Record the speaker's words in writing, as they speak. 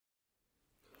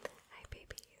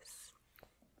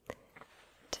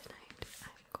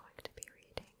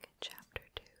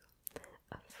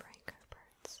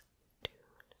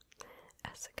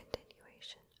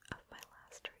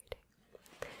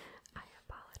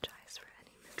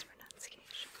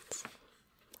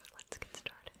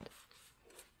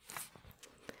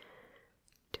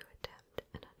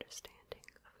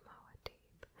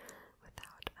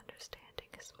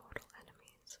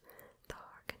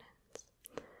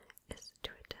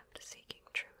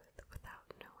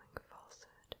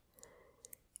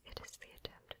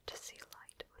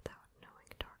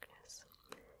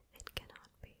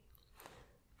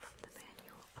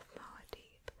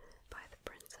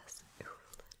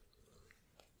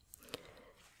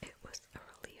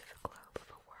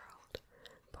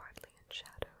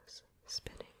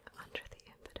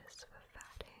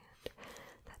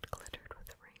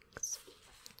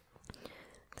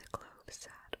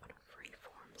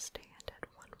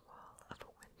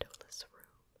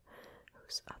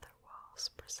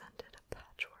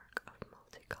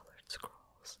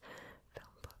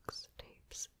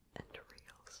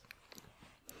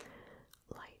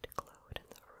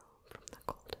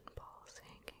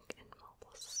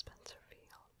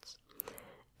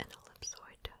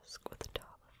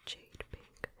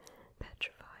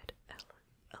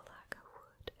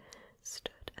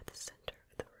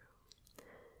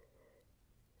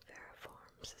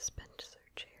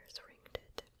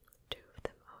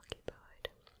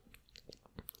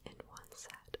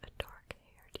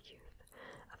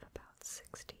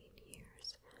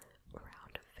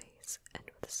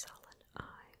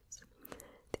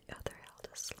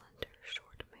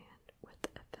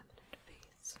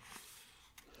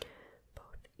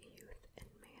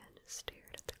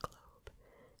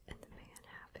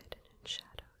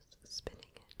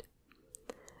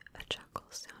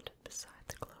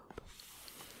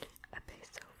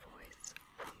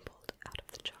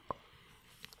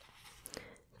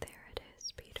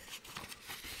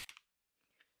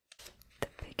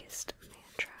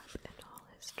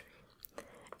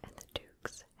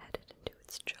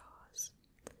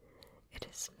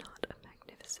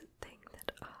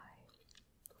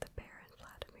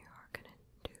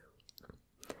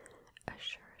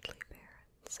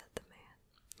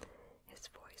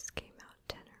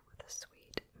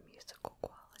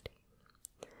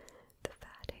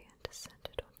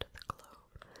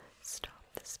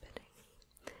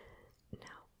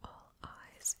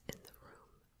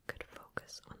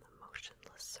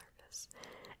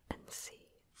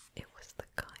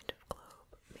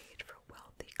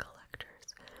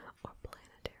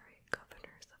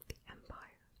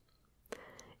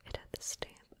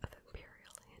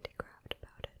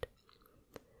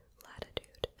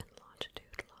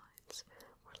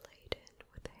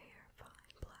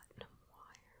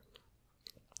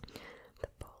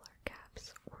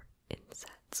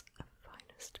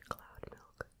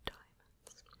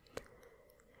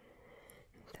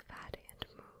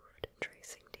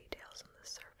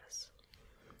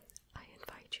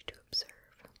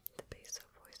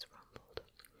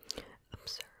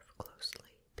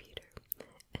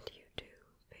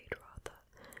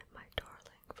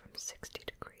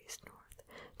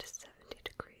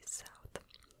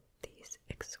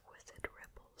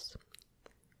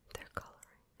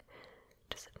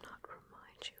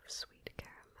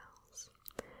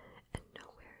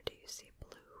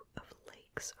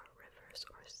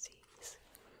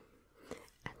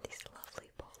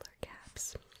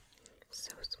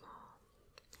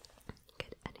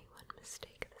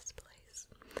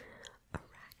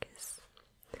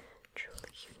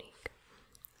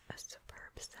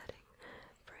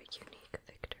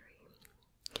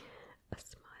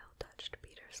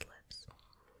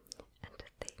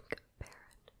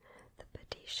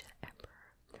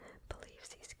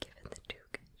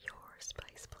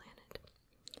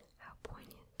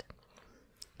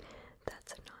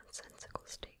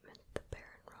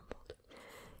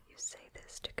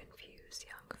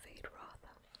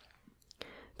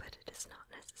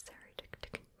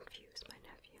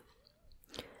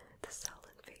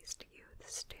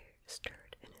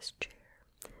stirred in his chair,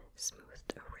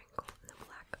 smoothed a wrinkle in the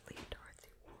black leotards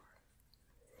he wore.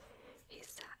 He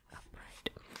sat upright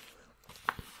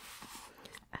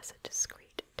as a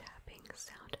discreet tapping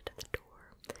sounded at the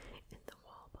door in the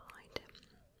wall behind him.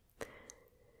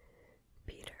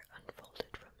 Peter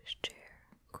unfolded from his chair,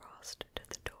 crossed to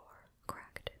the door,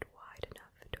 cracked it wide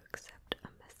enough to accept a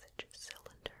message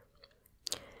cylinder.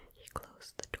 He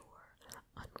closed the door,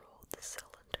 unrolled the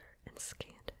cylinder, and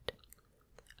scanned it.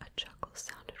 A chuckle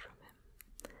sounded from him.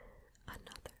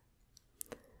 Another.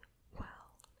 Well,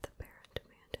 the Baron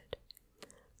demanded.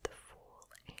 The fool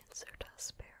answered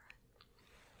us, Baron.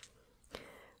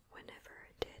 Whenever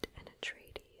did an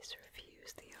Atreides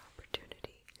refuse the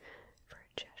opportunity for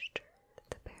a gesture,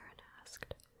 the Baron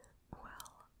asked.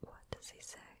 Well, what does he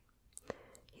say?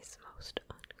 He's most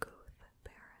uncouth,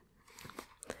 Baron.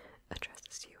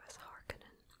 Addresses you as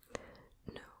Harkonnen.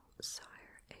 No,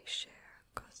 sire, a share,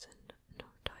 cousin, no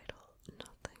title,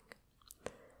 nothing.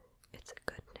 It's a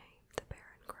good name, the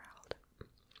Baron growled,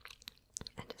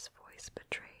 and his voice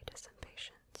betrayed his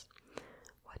impatience.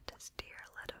 What does dear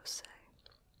Leto say?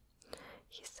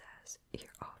 He says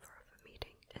your offer of a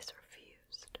meeting is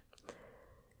refused.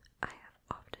 I have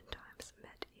oftentimes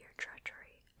met your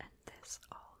treachery, and this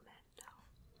all men know.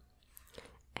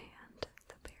 And,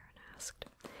 the Baron asked,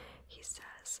 he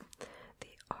says,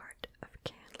 the art of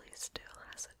Canley still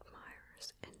has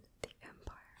admirers in the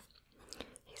Empire.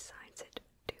 He signs it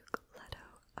Duke Leto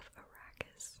of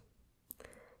Arrakis.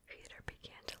 Peter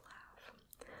began to laugh.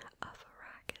 Of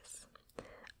Arrakis.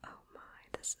 Oh my,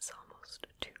 this is almost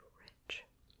too rich.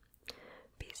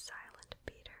 Be silent,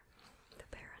 Peter, the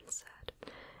Baron said,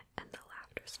 and the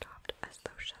laughter stopped as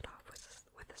though shut off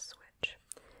with a switch.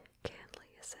 Canley,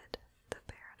 is it? The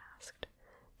Baron asked.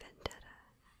 Vendetta,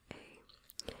 eh?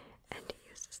 And he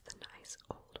uses the nice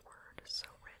old word, so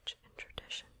rich in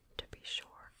tradition. To be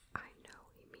sure, I know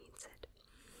he means it.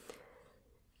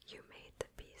 You made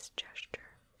the peace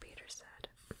gesture, Peter said.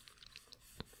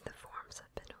 The forms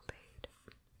have been obeyed.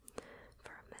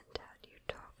 For a mentat, you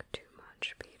talk too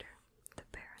much, Peter, the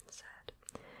Baron said,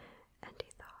 and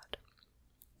he thought,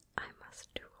 I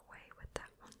must do away with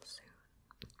that one soon.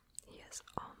 He has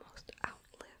almost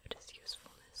outlived his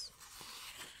usefulness.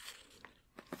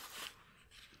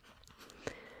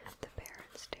 The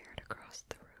Baron stared across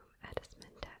the room at his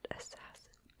mentat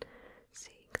assassin,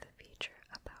 seeing the feature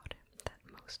about him that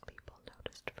most people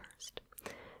noticed first.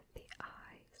 The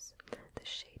eyes, the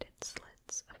shaded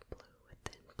slits of blue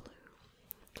within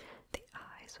blue. The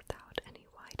eyes without any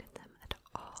white in them at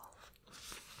all.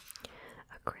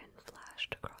 A grin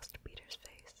flashed across Peter's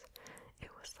face. It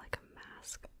was like a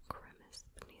mask grimace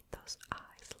beneath those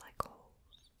eyes like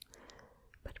holes.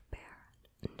 But Baron,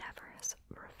 never has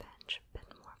revenge been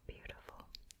more beautiful.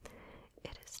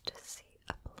 It is to see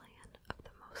a plan of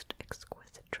the most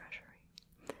exquisite treasury,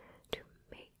 to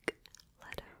make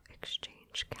Leto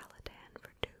exchange Caladan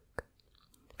for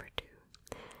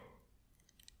Dune,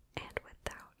 and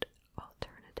without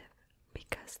alternative,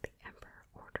 because the Emperor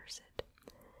orders it.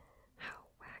 How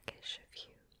waggish of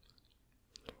you.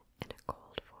 In a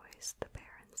cold voice, the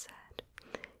Baron said,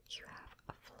 you have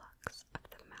a flux of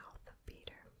the mouth,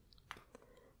 Peter.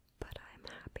 But I am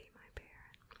happy, my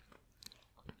Baron.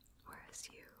 Whereas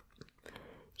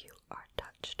you are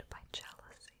touched by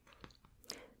jealousy.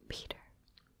 Peter.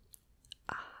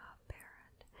 Ah,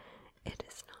 Baron, it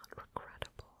is not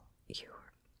regrettable. You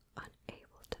were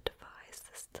unable to devise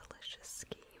this delicious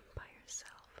scheme by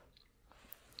yourself.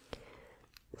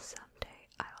 Someday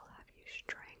I will have you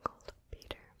strangled,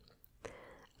 Peter.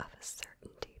 Of a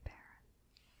certainty,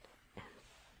 Baron.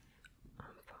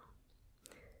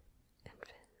 And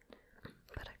Finn.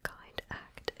 But a kind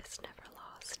act is never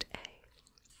lost, eh?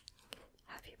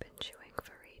 Have you been chewing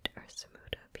Farid or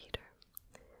Samuda, Peter?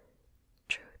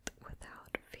 Truth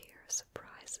without fear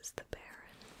surprises the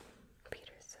Baron,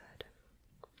 Peter said.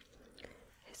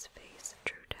 His face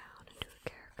drew down into a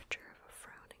caricature of a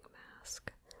frowning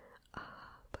mask.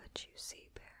 Ah, but you see,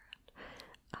 Baron,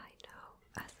 I know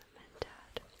as a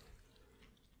mentat.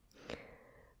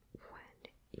 When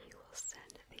you will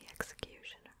send the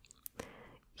executioner,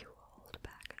 you will hold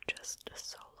back just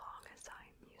so long as I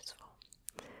am useful.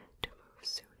 To move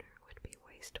sooner would be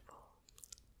wasteful.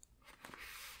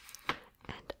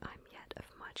 And I'm yet of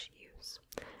much use.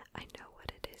 I know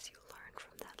what it is you learned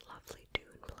from that lovely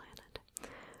Dune planet.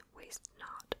 Waste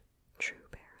not, true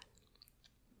Baron.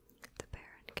 The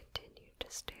Baron continued to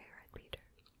stare at Peter.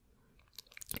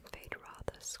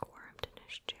 Feyd-Rautha squirmed in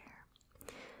his chair.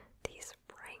 These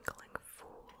wrangling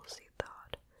fools, he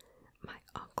thought. My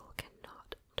uncle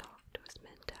cannot talk to his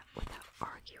mentat without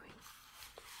arguing.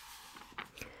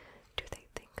 Do they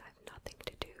think I've nothing to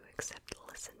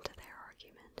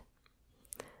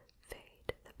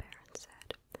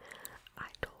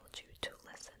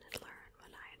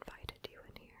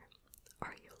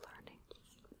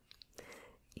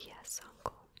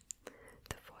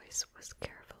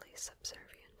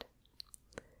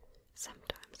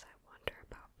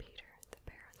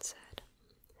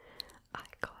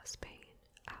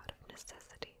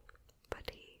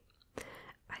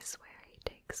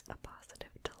takes a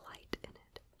positive delight in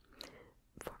it.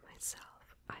 For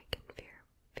myself, I can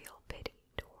feel pity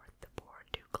toward the poor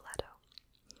Duke Leto.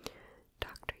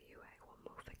 Dr. Yue will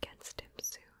move against him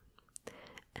soon,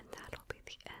 and that'll be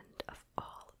the end of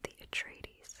all the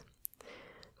Atreides.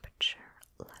 But sure,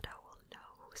 Leto will know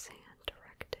whose hand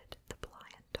directed the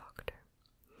blind doctor,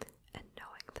 and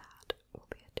knowing that will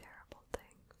be a terrible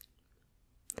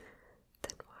thing.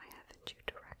 Then why haven't you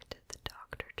directed the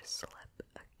doctor to slip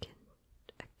a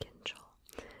kinjal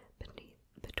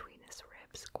between his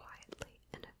ribs quietly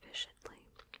and efficiently?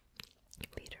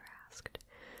 Peter asked.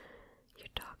 You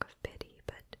talk of pity,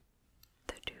 but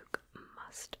the Duke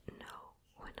must know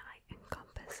when I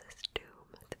encompass his doom,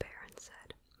 the Baron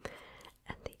said,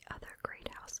 and the other great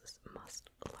houses must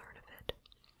learn of it.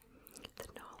 The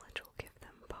knowledge will give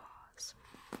them pause.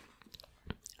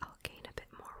 I'll gain a bit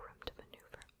more room to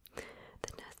maneuver.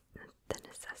 The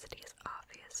necessity is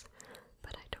obvious,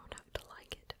 but I don't have to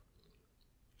like it.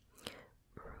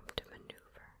 Room to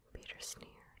maneuver, Peter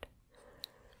sneered.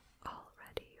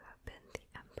 Already you have been the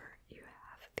Emperor. You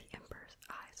have the Emperor's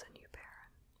eyes on you,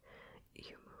 Baron.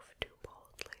 You move too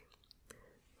boldly.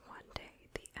 One day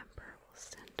the Emperor will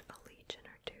send a legion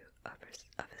or two of his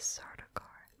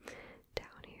Sardaukar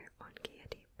down here on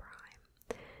Yeti Prime,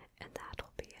 and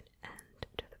that'll be an end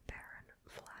to the Baron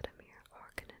Vladimir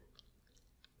Harkonnen.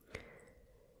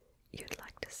 You'd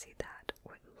like to see that,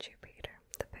 wouldn't you, Peter?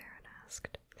 The Baron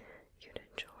asked. You'd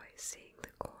enjoy seeing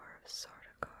the core of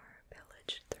Sardaukar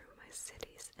pillage through my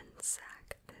cities and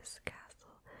sack this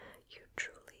castle. You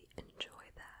truly enjoy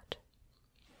that.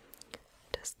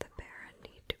 Does the Baron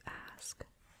need to ask?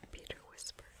 Peter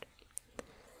whispered.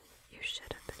 You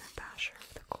should have been a basher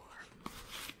of the core.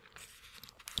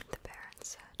 The Baron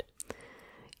said.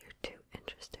 You're too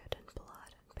interested in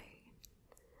blood and pain.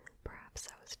 Perhaps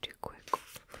I was too quick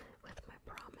with my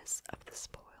promise of the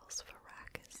spoils for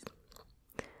Arrakis.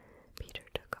 Peter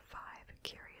took 5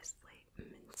 curiously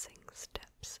mincing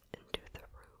steps into the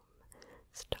room,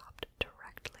 stopped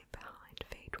directly behind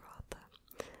Phaedrotha.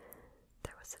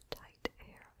 There was a tight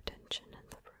air of tension in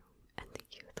the room, and the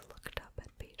youth looked up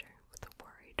at Peter with a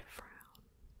worried frown.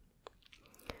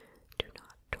 Do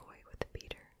not toy with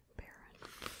Peter, Baron,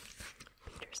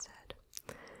 Peter said.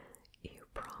 You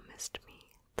promised me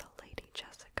the Lady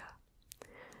Jessica.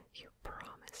 You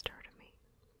promised her to me.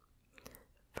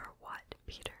 For what,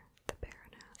 Peter? The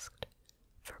Baron asked.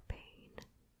 For pain.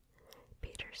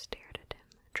 Peter stared at him,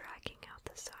 dragging out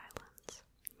the silence.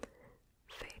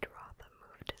 Phaedrotha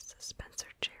moved his dispenser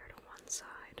chair to one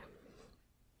side.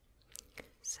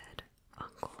 Said,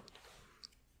 Uncle,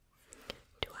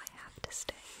 do I have to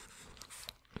stay?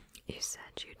 You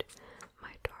said you'd,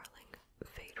 my darling.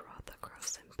 Phaedrotha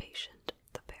grows impatient,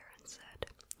 the Baron said.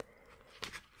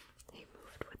 He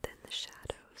moved within the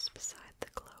shadows beside the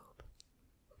globe.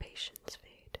 Patience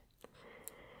fade.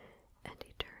 And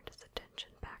he turned his attention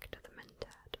back to the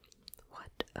Mentat.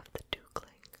 What of the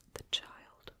Dukeling, the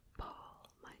child, Paul,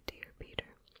 my dear Peter?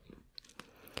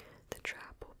 The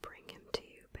trap will bring him to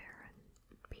you, Baron,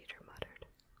 Peter muttered.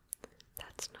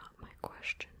 That's not my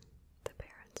question, the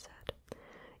Baron said.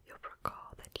 You'll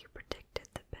recall that you predicted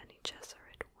the Bene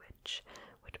Gesserit witch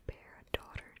would bear a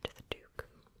daughter to the Duke.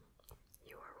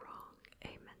 You are wrong,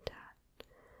 Mentat.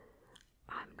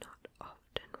 I'm not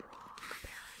often wrong,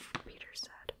 Baron, Peter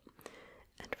said,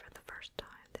 and for the first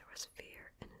time there was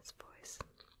fear in his voice.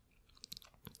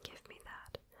 Give me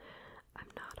that.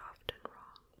 I'm not often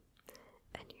wrong.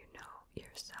 And you know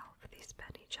yourself these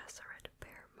Bene Gesserit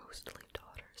bear mostly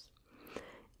daughters.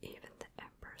 Even the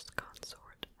Emperor's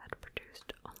consort had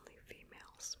produced only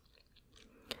females.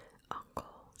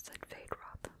 Uncle, said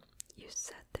Phaedrotha, you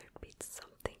said there'd be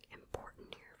something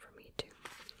important here for me to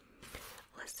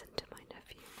listen to my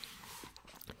nephew,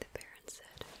 the Baron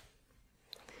said.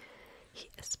 He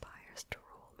aspires to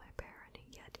rule my Baron,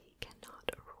 yet he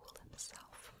cannot rule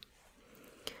himself.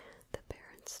 The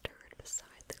Baron stirred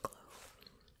beside the globe,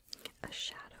 a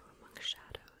shadow among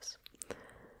shadows.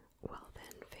 Well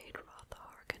then, Phaedrotha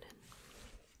Harkonnen,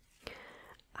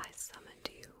 I summoned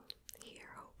you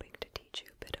here hoping to teach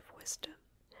you a bit of wisdom.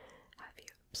 Have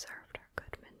you observed our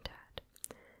good Mentat?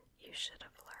 You should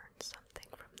have learned something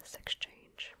from this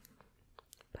exchange.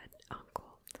 But,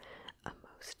 Uncle, a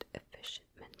most efficient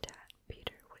Mentat,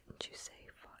 Peter, wouldn't you say,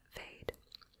 Fade?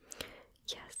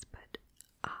 Yes, but,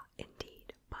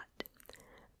 indeed,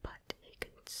 but he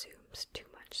consumes too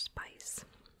much spice,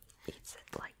 eats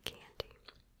it like candy.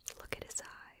 Look at his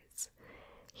eyes.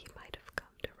 He might have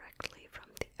come directly from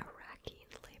the Iraqi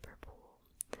labor pool.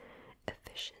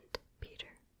 Efficient,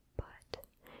 Peter, but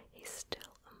he's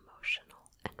still emotional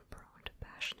and prone to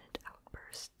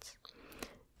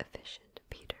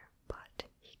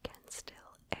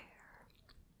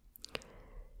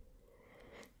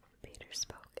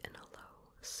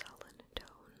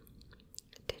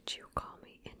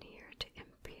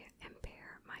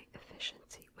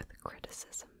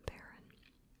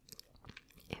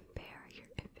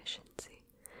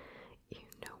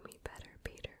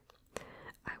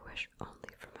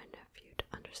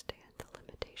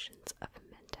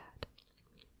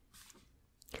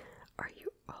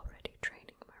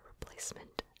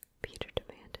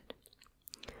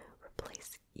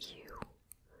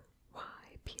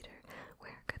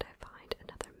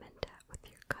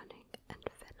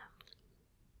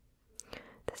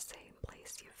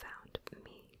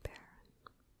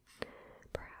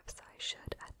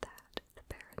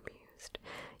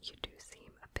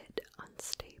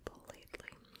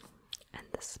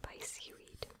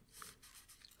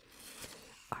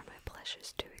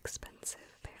blushes too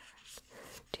expensive, Baron?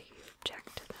 Do you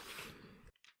object to them?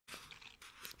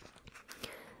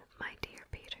 My dear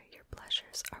Peter, your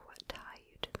pleasures are what tie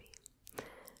you to me.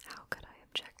 How could I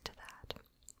object to that?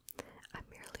 I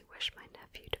merely wish my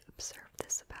nephew to observe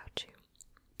this about you.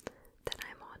 Then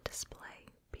I am on display,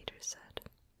 Peter said.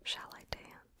 Shall I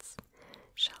dance?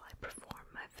 Shall I perform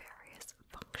my various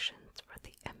functions for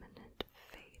the eminent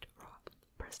fate wrought?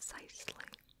 Precisely,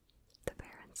 the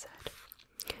Baron said.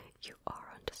 You are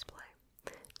on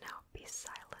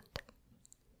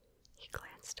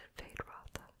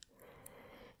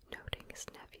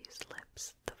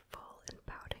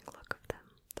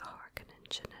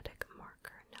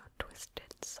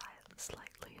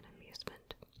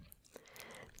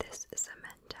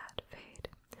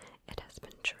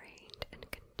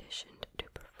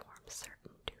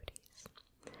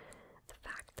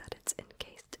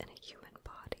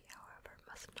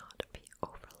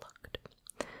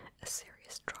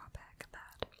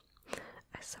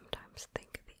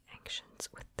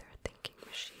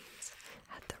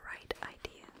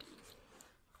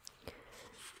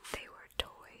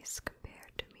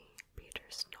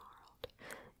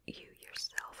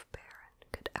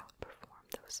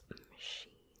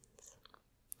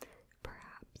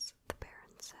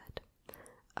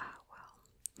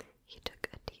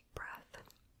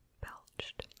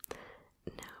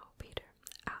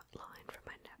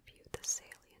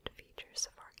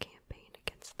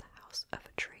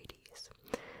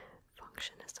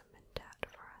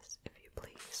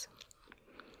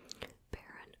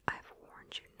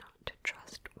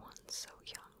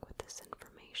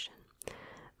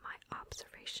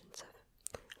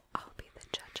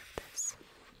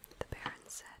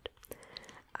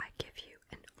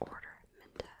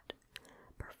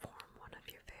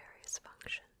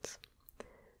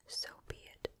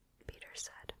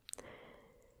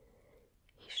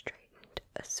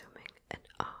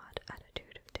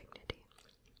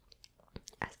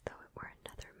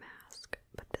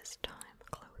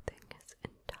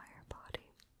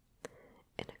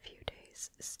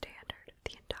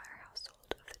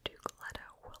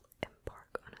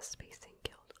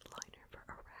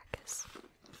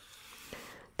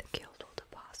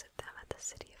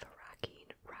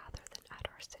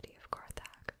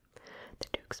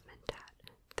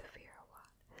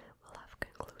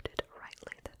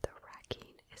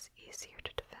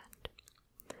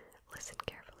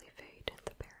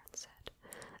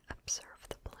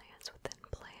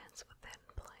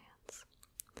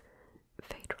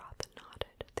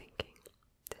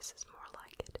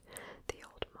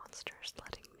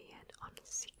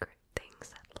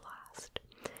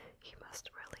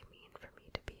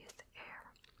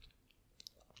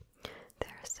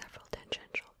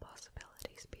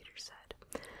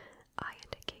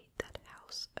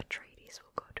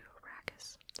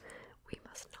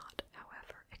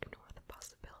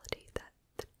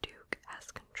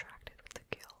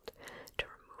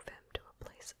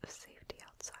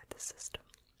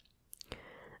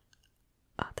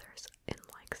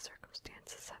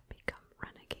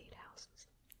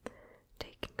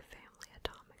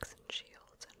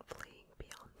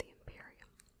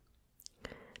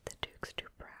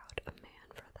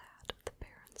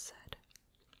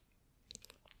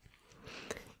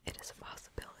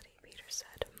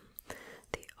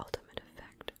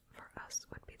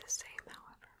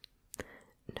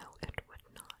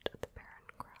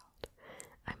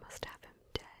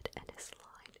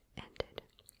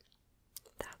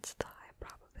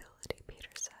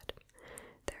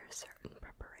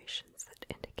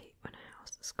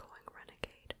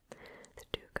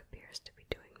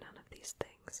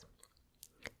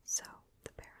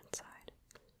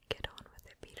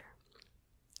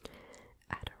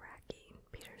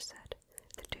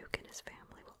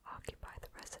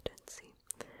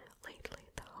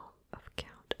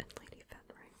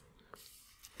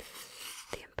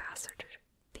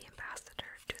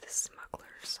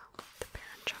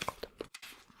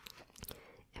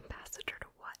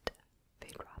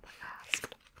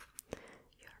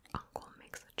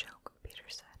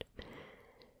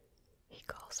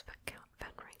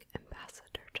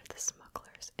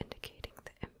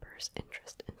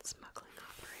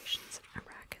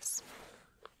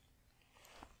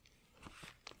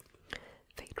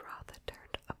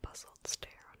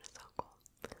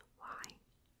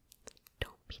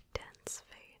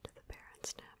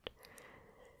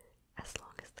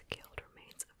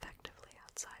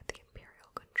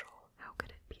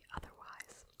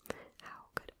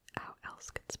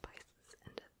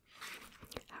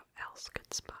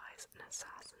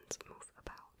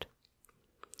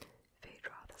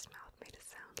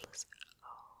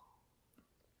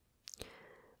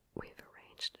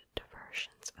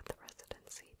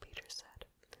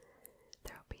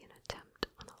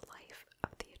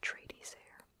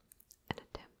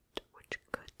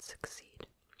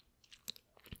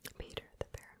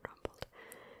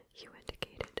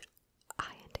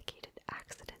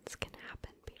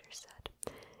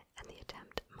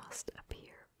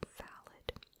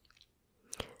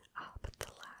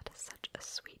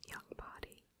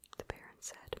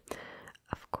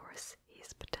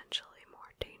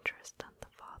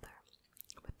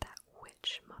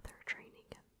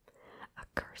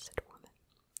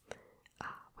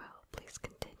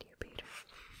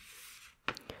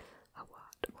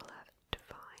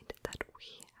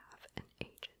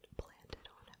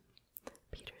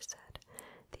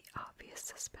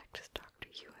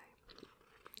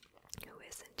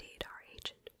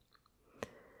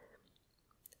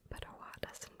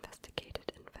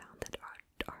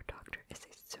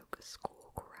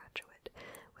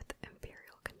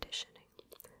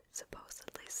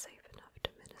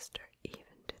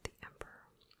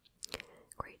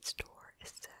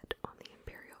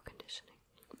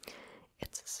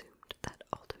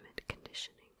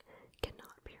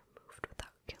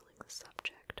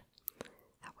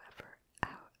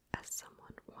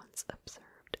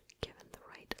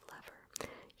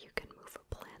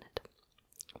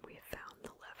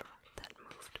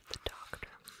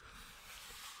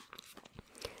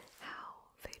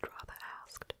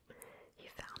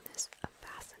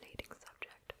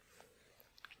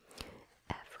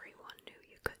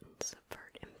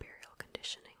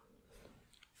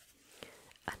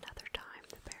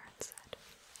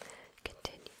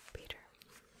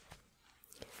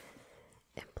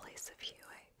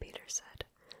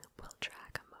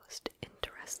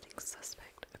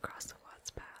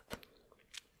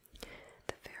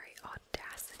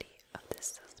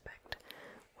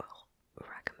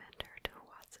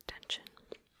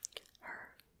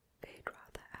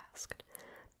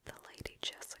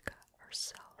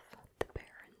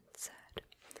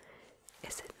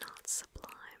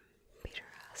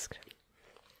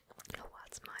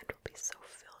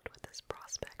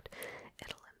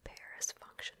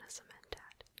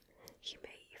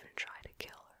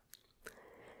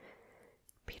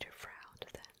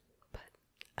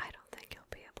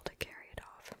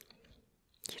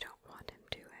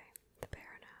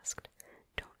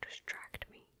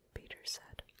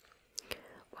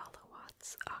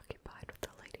is occupied with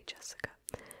the Lady Jessica,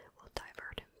 will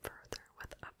divert him further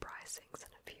with uprisings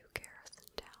in a few garrison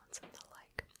towns and the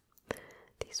like.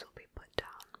 These will be put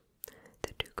down.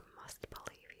 The Duke must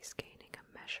believe he's gaining a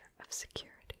measure of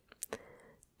security.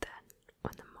 Then,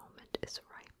 when the moment is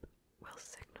ripe, we'll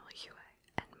signal Yue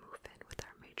and move in with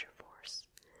our major force.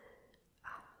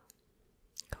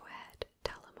 Go ahead,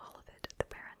 tell him all of it,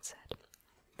 the Baron said.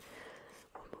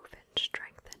 We'll move in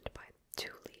strengthened by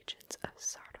 2 legions of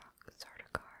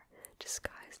Sardaukar,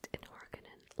 disguised in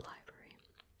Harkonnen livery.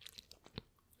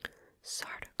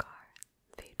 Sardaukar,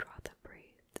 Vedrotha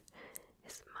breathed,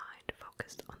 his mind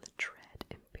focused on the dread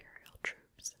Imperial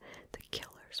troops, the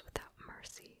killers without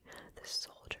mercy, the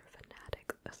soldier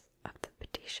fanatics of the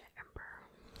Batisha Emperor.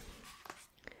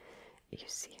 You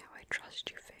see how I trust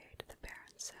you, Fade, the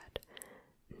Baron said.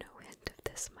 No hint of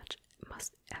this much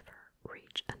must ever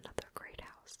reach another great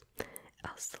house,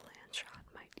 else the Landsraad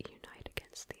might unite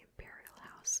against the Imperial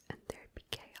House, and there'd be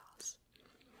chaos.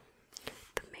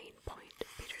 The main point,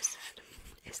 Peter said,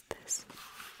 is this.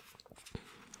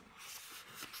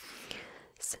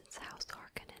 Since House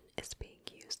Harkonnen is being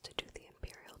used to do the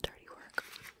Imperial dirty work,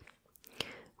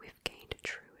 we've gained a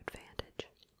true advantage.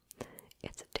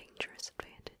 It's a dangerous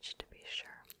advantage, to be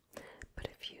sure, but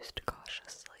if used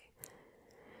cautiously,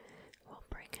 will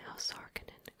bring House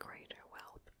Harkonnen greater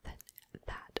wealth than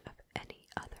that of any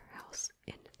other house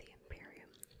in the Imperium.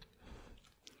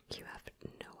 You have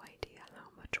no idea how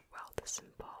much wealth is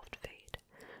involved, Fade,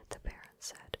 the Baron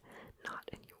said, not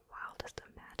in your wildest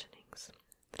imaginings.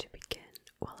 To begin,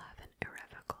 we'll have an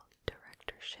irrevocable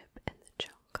directorship in the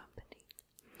Joan Company.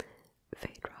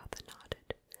 Vedrotha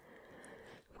nodded.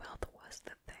 Wealth was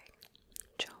the thing.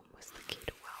 Joan was the key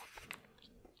to wealth.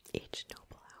 Each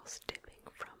noble house dipping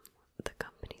from the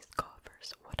company's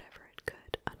coffers whatever it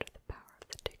could under the power of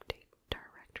the dictate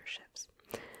directorships.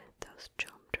 Those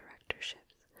Joan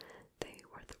directorships, they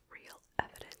were the real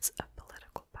evidence of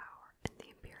political power in the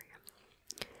Imperium,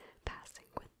 passing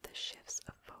with the shifts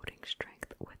of voting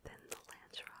strength within the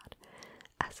Landsraad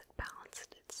as it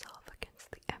balanced itself against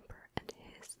the Emperor and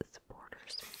his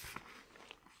supporters.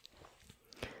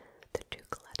 The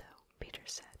Duke Leto, Peter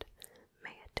said,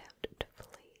 may attempt to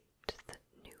flee to the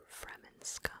new Fremen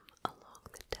scum along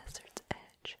the desert's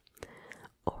edge,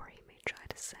 or he may try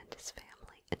to send his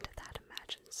family into that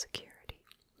imagined security,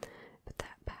 but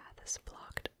that path is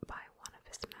blocked by one of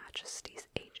His Majesty's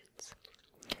agents,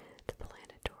 the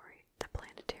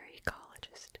planetary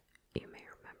ecologist. You may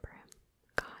remember him,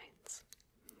 Kynes.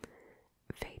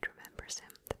 Fade remembers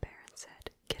him, the Baron said.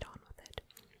 Get on with it.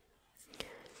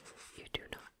 You do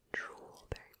not drool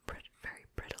very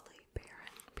prettily,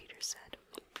 Baron, Peter said.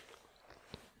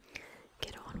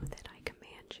 Get on with it, I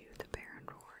command you, the Baron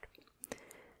roared.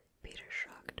 Peter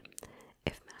shrugged.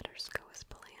 If matters go as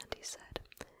planned, he said,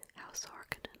 House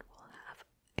Harkonnen will have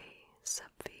a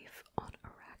subfief on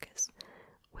Arrakis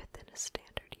within a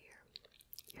standard year.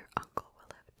 Your uncle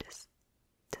will have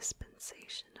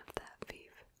dispensation of that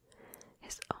fief.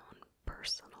 His own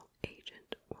personal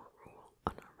agent will rule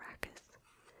on Arrakis.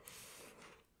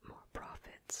 More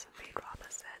profits, Vedrotha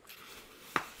said.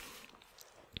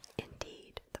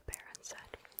 Indeed, the Baron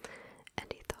said,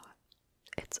 and he thought,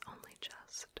 it's only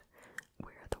just.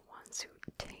 We're the ones who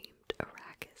tamed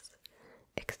Arrakis,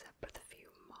 except for the few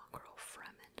mongrel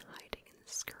Fremen hiding in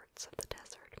the skirts of the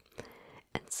desert,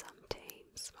 and some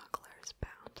tame smugglers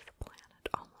bound to the planet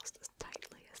almost as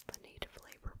tightly as the native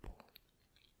labor pool.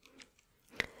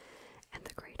 And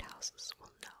the great houses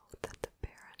will know that the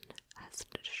Baron has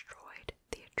destroyed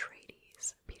the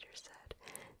Atreides, Peter said.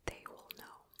 They will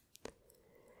know.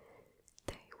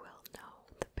 They will know,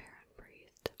 the Baron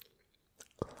breathed.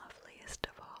 Loveliest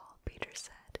of all, Peter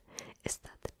said, is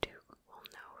that the Duke will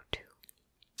know too.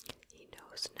 He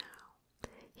knows now.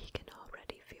 He can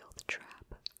already feel the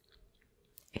trap.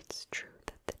 It's true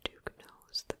that the Duke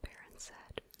knows, the Baron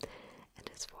said, and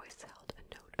his voice held a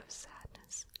note of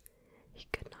sadness. He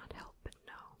could not help but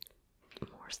know.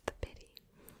 More's the pity.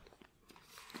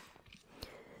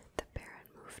 The Baron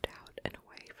moved out and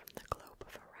away from the globe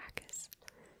of Arrakis.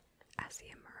 As he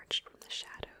emerged from the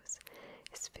shadows,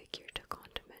 his figure took on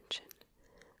dimension,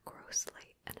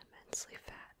 grossly and immensely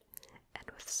fat, and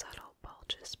with subtle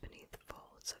bulges beneath the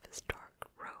folds of his dark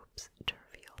robes to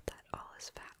reveal that all his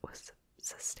fat was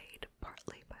sustained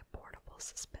partly by portable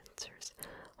suspensors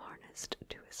harnessed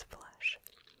to his flesh.